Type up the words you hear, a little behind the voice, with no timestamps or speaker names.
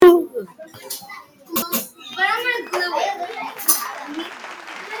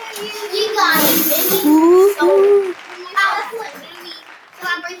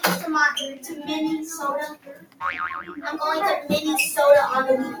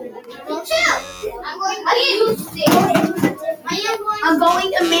I'm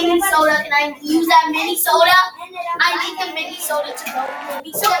going to Minnesota, and I use that Minnesota. I need the Minnesota to go to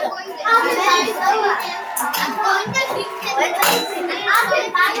Minnesota.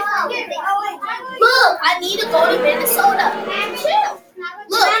 Look, I need to go to Minnesota.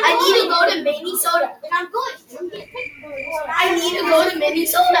 Look, I need to go to Minnesota. I need to go to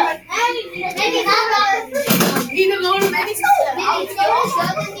Minnesota. I need to go to Minnesota.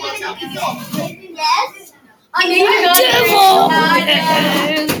 Yes. I need to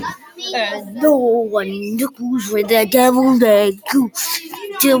go to No one knows where the devil's egg goes.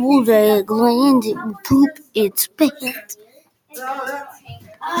 Devil's egg lands it will poop its pants.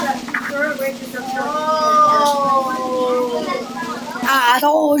 I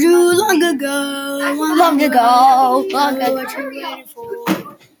told you long ago. I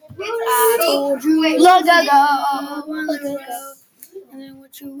told you long ago. And then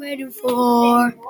what you waiting for?